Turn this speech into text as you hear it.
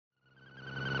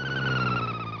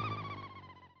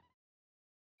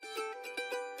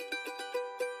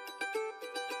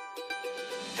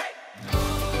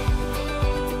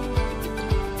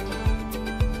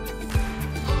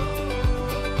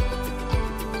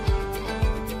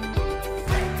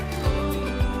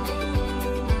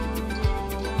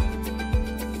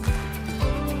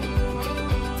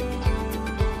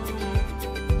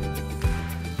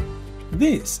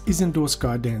This is indoor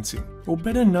skydancing, or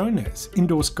better known as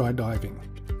indoor skydiving.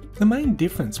 The main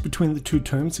difference between the two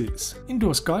terms is,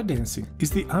 indoor skydancing is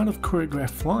the art of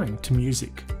choreographed flying to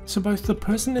music, so both the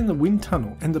person in the wind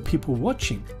tunnel and the people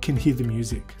watching can hear the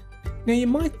music. Now you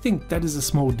might think that is a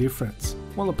small difference,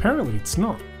 well apparently it's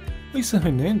not. Lisa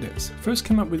Hernandez first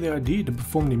came up with the idea to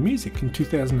perform the music in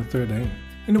 2013,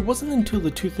 and it wasn't until the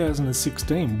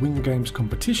 2016 Wing Games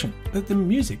competition that the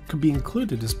music could be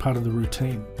included as part of the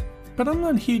routine. But I'm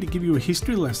not here to give you a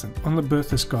history lesson on the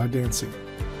birth of skydancing.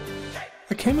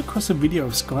 I came across a video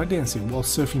of skydancing while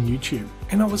surfing YouTube,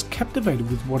 and I was captivated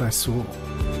with what I saw.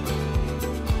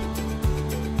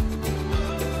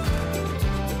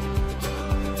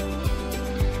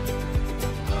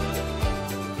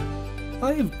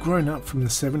 I have grown up from the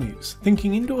 70s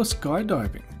thinking indoor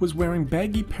skydiving was wearing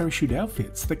baggy parachute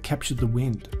outfits that captured the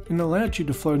wind and allowed you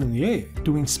to float in the air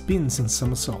doing spins and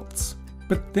somersaults.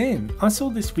 But then I saw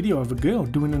this video of a girl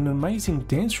doing an amazing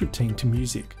dance routine to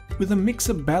music with a mix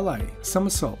of ballet,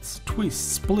 somersaults,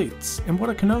 twists, splits, and what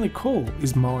I can only call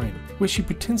is mime, where she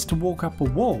pretends to walk up a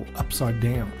wall upside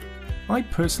down. I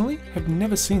personally have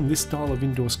never seen this style of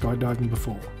indoor skydiving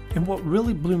before, and what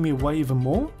really blew me away even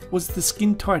more was the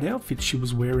skin-tight outfit she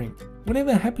was wearing.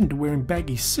 Whatever happened to wearing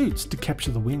baggy suits to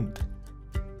capture the wind?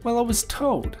 Well, I was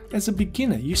told, as a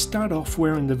beginner you start off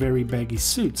wearing the very baggy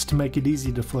suits to make it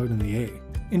easy to float in the air,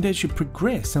 and as you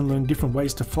progress and learn different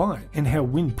ways to fly and how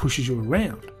wind pushes you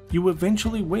around, you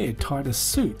eventually wear tighter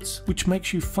suits, which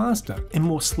makes you faster and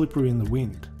more slippery in the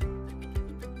wind.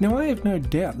 Now I have no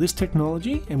doubt this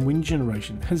technology and wind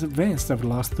generation has advanced over the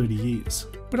last 30 years,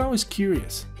 but I was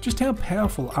curious, just how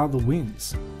powerful are the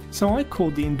winds? So I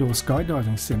called the Indoor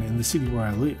Skydiving Centre in the city where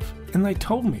I live, and they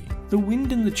told me the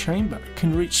wind in the chamber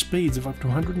can reach speeds of up to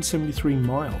 173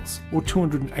 miles or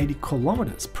 280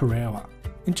 kilometers per hour.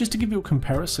 And just to give you a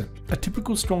comparison, a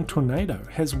typical strong tornado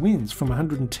has winds from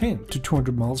 110 to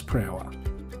 200 miles per hour.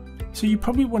 So you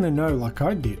probably want to know, like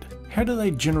I did, how do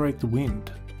they generate the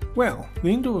wind? Well, the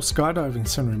Indoor Skydiving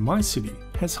Centre in my city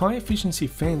has high efficiency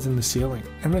fans in the ceiling,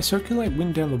 and they circulate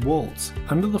wind down the walls,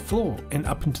 under the floor and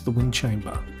up into the wind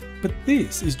chamber. But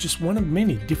this is just one of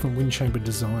many different wind chamber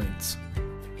designs.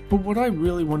 But what I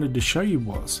really wanted to show you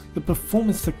was the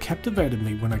performance that captivated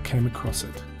me when I came across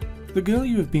it. The girl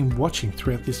you have been watching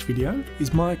throughout this video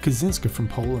is Maja Kuczyńska from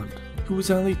Poland, who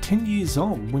was only 10 years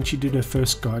old when she did her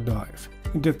first skydive,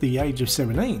 and at the age of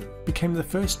 17 became the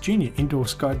first junior Indoor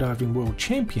Skydiving World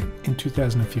Champion in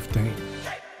 2015.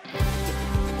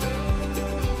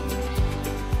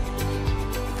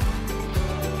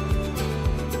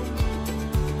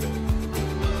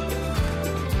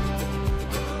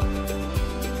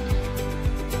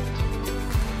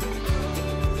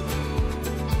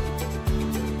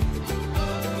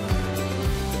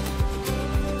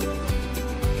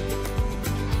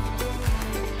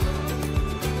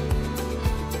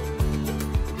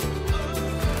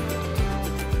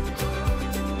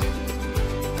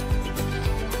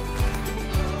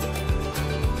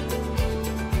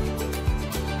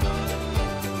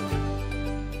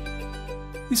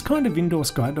 This kind of indoor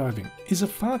skydiving is a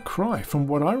far cry from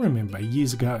what I remember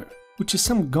years ago, which is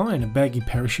some guy in a baggy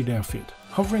parachute outfit,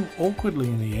 hovering awkwardly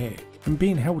in the air and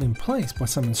being held in place by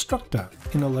some instructor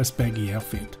in a less baggy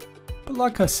outfit. But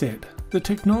like I said, the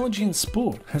technology in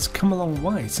sport has come a long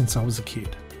way since I was a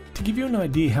kid. To give you an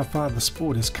idea how far the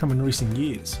sport has come in recent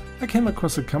years, I came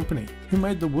across a company who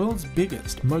made the world's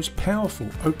biggest, most powerful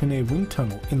open-air wind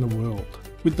tunnel in the world,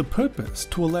 with the purpose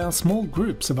to allow small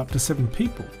groups of up to 7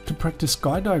 people to practice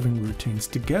skydiving routines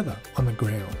together on the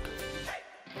ground.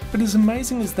 But as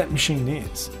amazing as that machine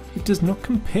is, it does not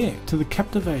compare to the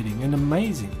captivating and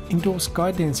amazing indoor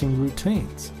skydancing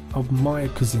routines of Maja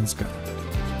Kuczyńska.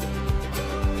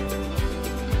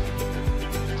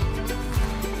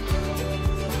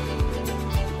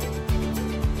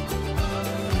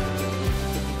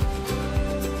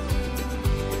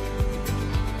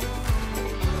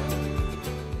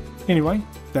 Anyway,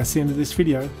 that's the end of this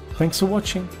video. Thanks for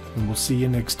watching, and we'll see you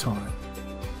next time.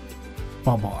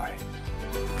 Bye bye.